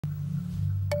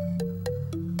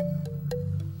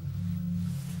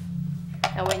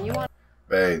And when you want,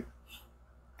 babe,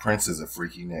 Prince is a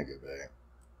freaky nigga,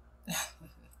 babe.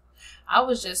 I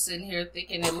was just sitting here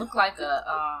thinking it looked like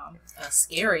a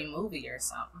scary movie or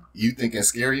something. You thinking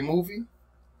scary movie?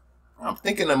 I'm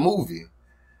thinking a movie.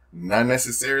 Not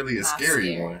necessarily a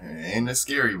scary one. It ain't a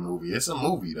scary movie. It's a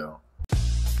movie, though.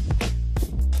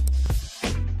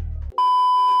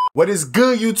 What is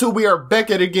good, YouTube? We are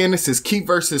back at it again. This is Key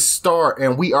vs. Star,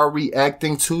 and we are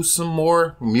reacting to some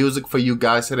more music for you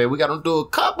guys today. We got to do a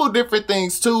couple different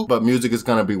things too, but music is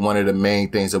going to be one of the main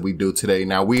things that we do today.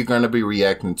 Now, we're going to be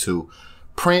reacting to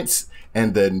Prince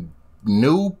and the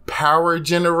new power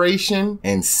generation,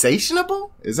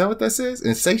 Insatiable? Is that what that says?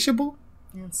 Insatiable?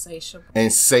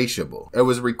 Insatiable. It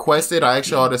was requested. I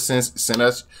asked y'all to send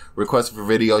us requests for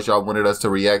videos y'all wanted us to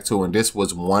react to, and this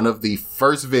was one of the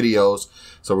first videos.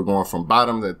 So we're going from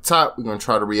bottom to top. We're going to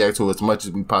try to react to as much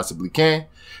as we possibly can.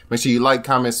 Make sure you like,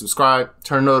 comment, subscribe,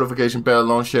 turn the notification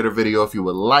bell on, share the video if you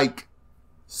would like.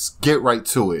 Let's get right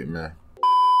to it, man.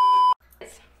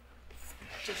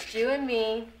 just you and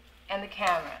me and the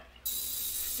camera.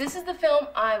 This is the film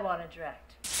I want to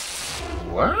direct.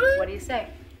 What? What do you say?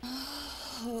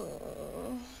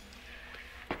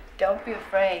 Don't be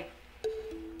afraid.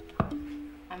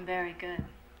 I'm very good.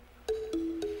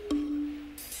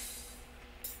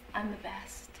 I'm the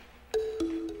best.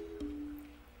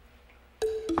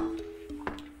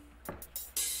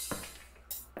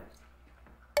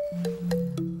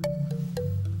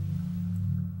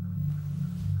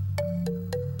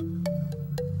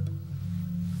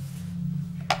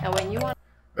 And when you want,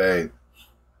 babe,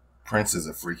 Prince is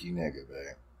a freaky nigga,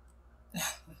 babe.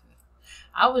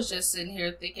 I was just sitting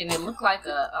here thinking it looked like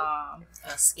a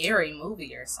scary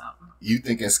movie or something. You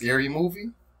thinking scary movie?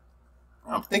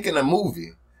 I'm thinking a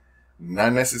movie.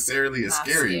 Not necessarily a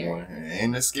scary one. It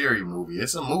ain't a scary movie.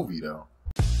 It's a movie, though.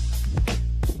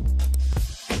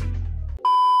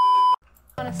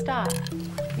 want to stop,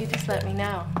 you just let me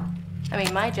know. I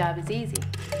mean, my job is easy.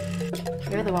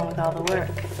 You're the one with all the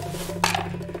work.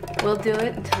 We'll do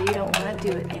it until you don't want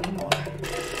to do it anymore.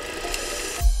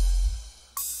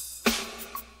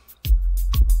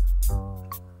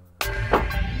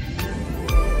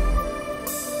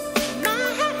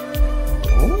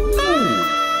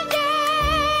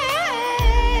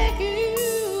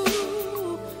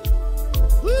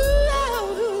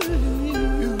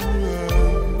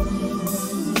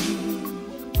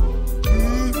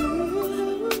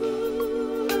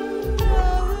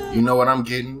 You know what I'm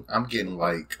getting? I'm getting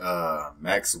like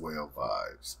Maxwell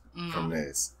vibes from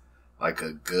this. Like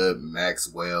a good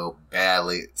Maxwell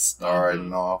ballad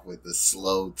starting off with the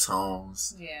slow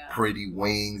tones, pretty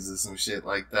wings or some shit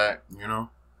like that, you know?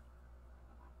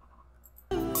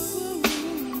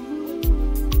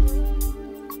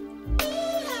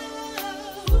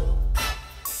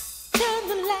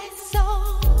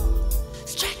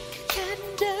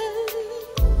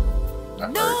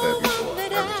 I've heard that before.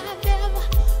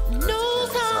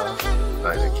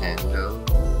 Light a candle.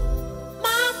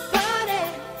 My body,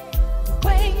 the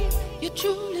way you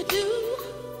truly do.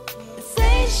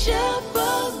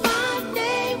 Insatiable's my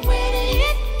name when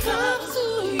it comes to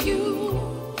you.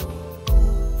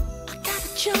 I got a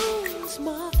Jones,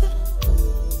 mother.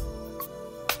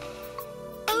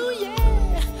 Oh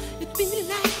yeah, it be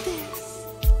like this.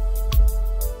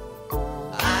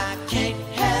 I can't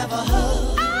have a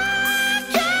hug. I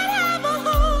can't have a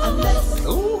hug unless.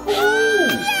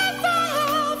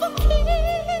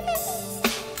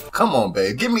 Come on,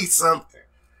 babe. Give me something.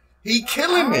 He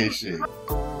killing this shit.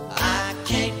 I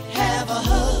can't have a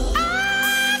hug.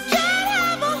 I can't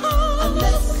have a hug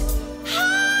unless I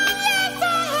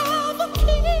have a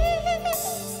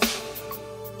kiss.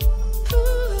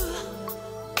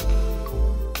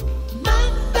 My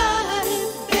body,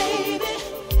 baby,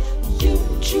 you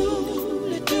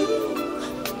truly do.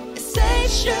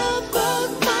 Insatiable,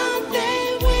 my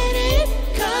name when it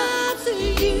comes to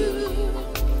you.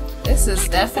 This is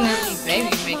definitely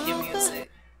baby making music.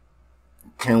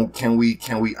 Can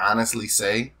we honestly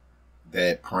say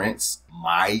that Prince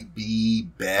might be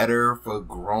better for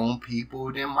grown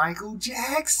people than Michael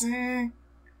Jackson?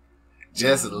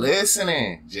 Just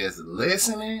listening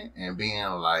and being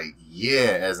like,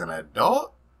 yeah, as an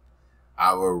adult,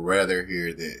 I would rather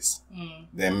hear this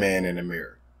than Man in the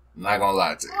Mirror. I'm not gonna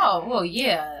lie to you. Oh, well,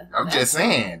 yeah. I'm just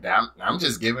saying. I'm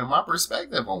just giving my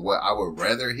perspective on what I would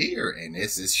rather hear, and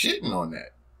this is shitting on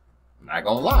that. I'm not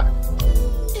gonna lie.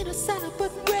 In a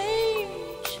celibate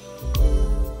rage,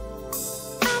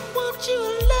 I want you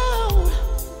alone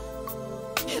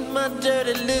in my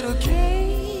dirty little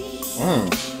cage.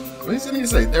 What does it mean to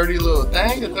say? Dirty little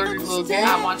thing or dirty little game?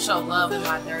 I want your love in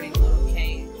my dirty little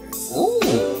cage or Ooh.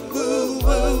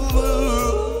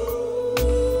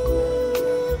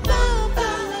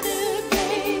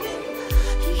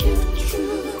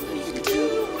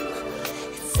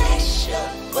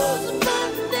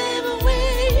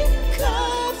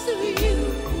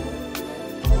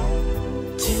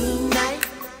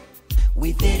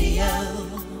 Video.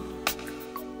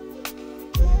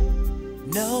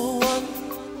 No one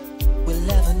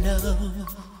will ever know.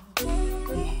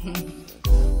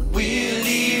 We'll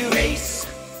erase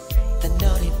the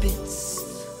naughty bits.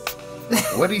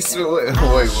 What he said?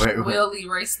 Wait. We'll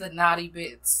erase the naughty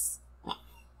bits.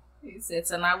 He said,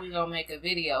 tonight we gonna make a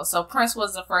video. So Prince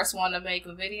was the first one to make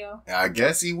a video? I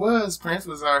guess he was. Prince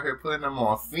was out here putting them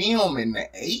on film in the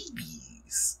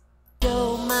 80s.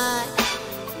 Don't mind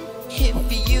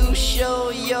if you show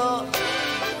your.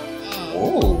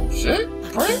 Oh, shit.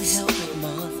 Prince? Help it,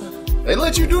 mother. They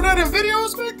let you do that in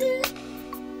videos back then?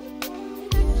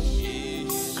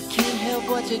 I can't help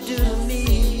what you do to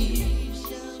me.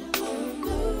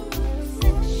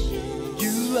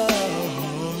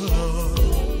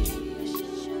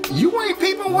 You ain't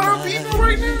peeping what I'm peeping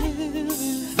right now?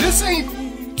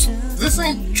 This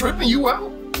ain't tripping you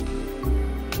out?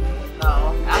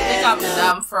 No. I think I'm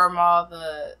dumb from all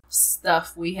the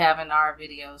stuff we have in our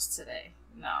videos today.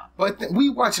 No. But we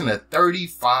watching a at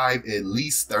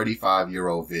least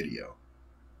 35-year-old video.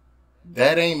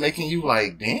 That ain't making you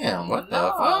like, damn, what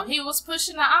the fuck? He was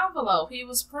pushing the envelope. He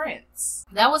was Prince.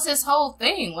 That was his whole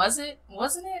thing, wasn't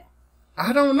it?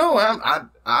 I don't know.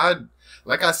 I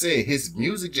like I said, his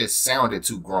music just sounded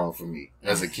too grown for me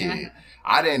as a kid.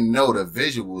 I didn't know the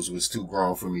visuals was too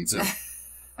grown for me too.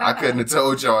 I couldn't have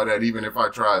told y'all that even if I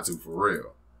tried to, for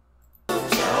real.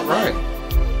 All right.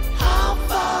 How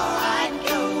far I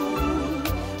go,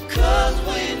 'cause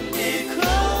when it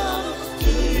comes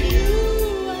to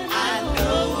you, I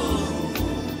know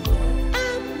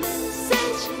I'm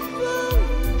insatiable.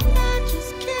 I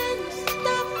just can't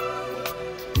stop.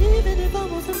 Even if I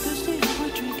wasn't thirsty, I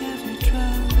would drink every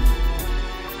drop.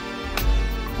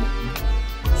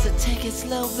 So take it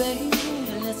slow, baby,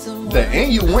 and let some The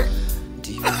innuendo.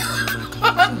 Do you No,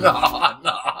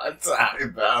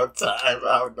 time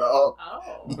out, no.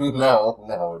 Oh.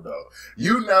 No.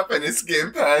 You not finna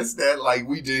skip past that like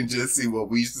we didn't just see what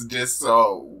we just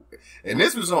saw. And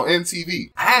this was on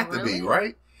MTV. Had to be,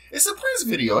 right? It's a Prince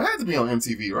video. It had to be on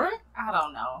MTV, right? I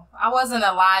don't know. I wasn't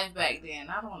alive back then.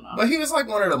 I don't know. But he was like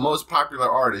one of the most popular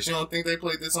artists. You don't think they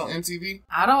played this on MTV?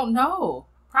 I don't know.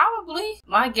 Probably.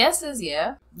 My guess is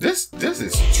yeah. This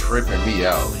is tripping me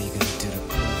out. What are you gonna do to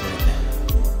prove it?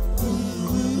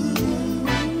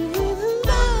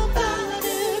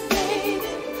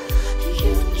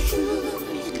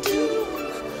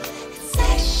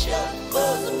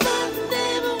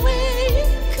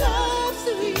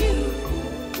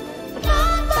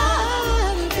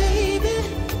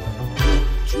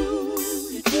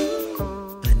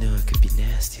 I know I could be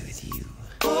nasty with you.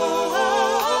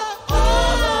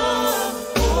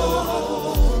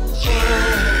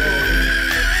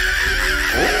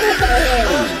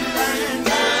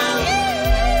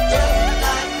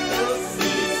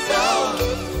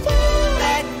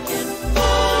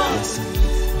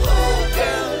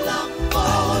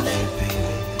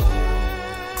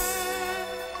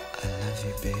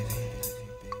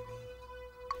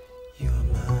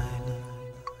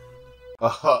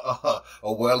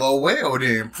 Well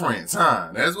then, Prince, huh?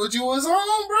 That's what you was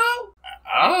on, bro?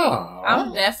 Oh.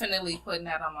 I'm definitely putting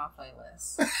that on my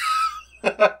playlist.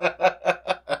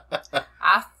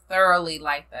 I thoroughly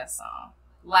like that song.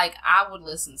 Like, I would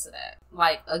listen to that.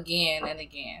 Like, again and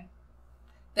again.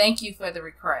 Thank you for the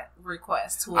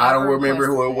request. I don't remember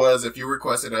who it was. If you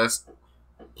requested us,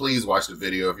 please watch the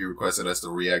video if you requested us to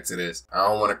react to this. I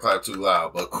don't want to clap too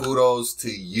loud, but kudos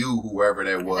to you, whoever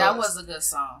that was. That was a good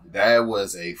song. That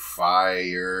was a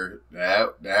fire.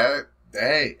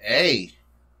 Hey.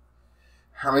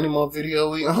 How many more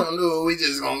videos we gonna do? We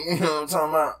just gonna, you know what I'm talking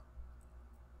about?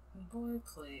 Boy,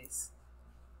 please.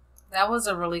 That was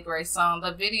a really great song.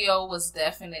 The video was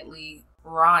definitely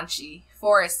raunchy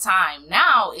for its time.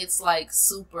 Now it's like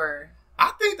super.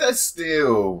 I think that's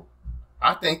still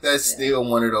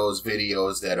one of those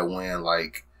videos that'll win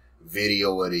like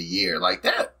video of the year. Like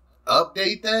that,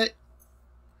 update that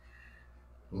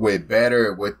with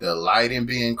the lighting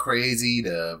being crazy,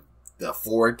 the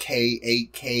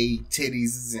 4K, 8K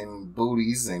titties and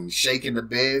booties and shaking the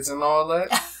beds and all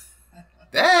that.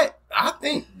 I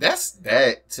think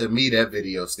that to me, that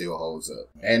video still holds up.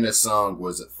 And the song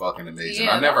was fucking amazing.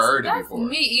 Yeah, I never heard it before.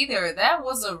 Me either. That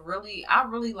was I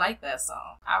really like that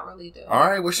song. I really do. All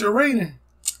right, what's your rating?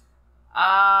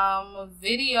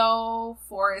 Video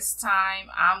for its time,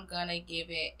 I'm gonna give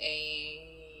it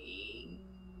a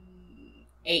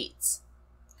 8.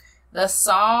 The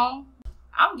song,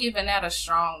 I'm giving that a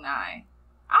strong 9.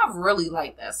 I really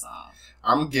like that song.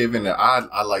 I'm giving it.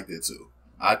 I liked it too.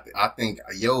 I think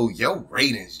your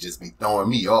ratings just be throwing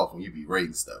me off when you be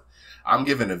rating stuff. I'm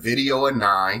giving the video a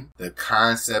 9. The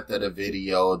concept of the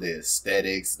video, the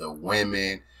aesthetics, the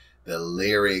women, the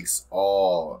lyrics,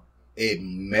 all it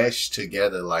meshed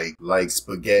together like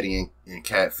spaghetti and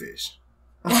catfish.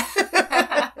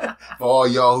 For all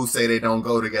y'all who say they don't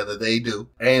go together, they do.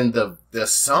 And the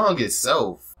song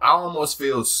itself, I almost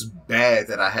feel bad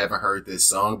that I haven't heard this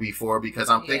song before, because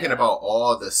I'm thinking about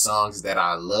all the songs that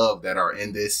I love that are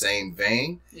in this same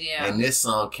vein. Yeah. And this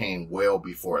song came well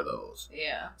before those.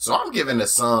 Yeah. So I'm giving the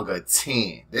song a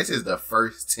 10. This is the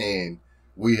first 10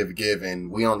 we have given.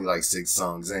 We only like 6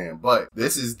 songs in, but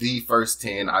this is the first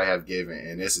 10 I have given,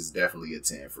 and this is definitely a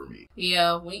 10 for me.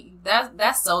 Yeah,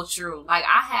 that's so true. Like,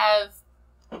 I have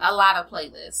a lot of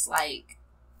playlists, like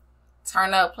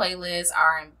turn up playlists,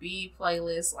 R&B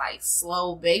playlists, like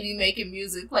slow baby making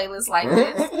music playlists like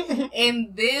this.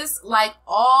 And this, like,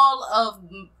 all of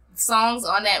songs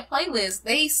on that playlist,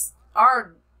 they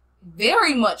are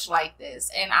very much like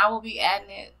this, and I will be adding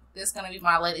it. This is gonna be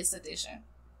my latest addition.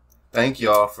 Thank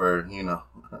y'all for, you know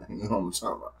what I'm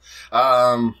talking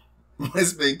about.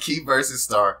 It's been Key versus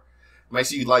Star. Make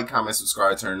sure you like, comment,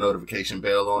 subscribe, turn the notification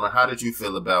bell on. How did you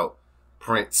feel about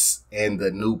Prince and the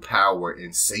new power,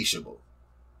 Insatiable?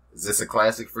 Is this a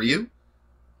classic for you?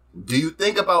 Do you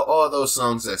think about all those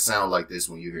songs that sound like this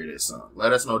when you hear this song?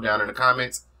 Let us know down in the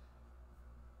comments.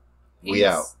 We Peace.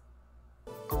 out.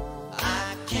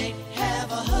 I can't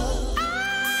have a hug.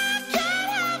 I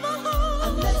can't have a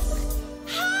hug unless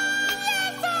I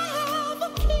have a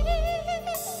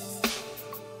kiss.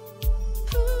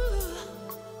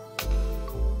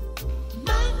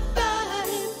 My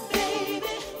body,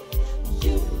 baby,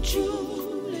 you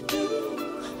truly do.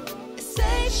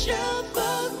 Insatiable.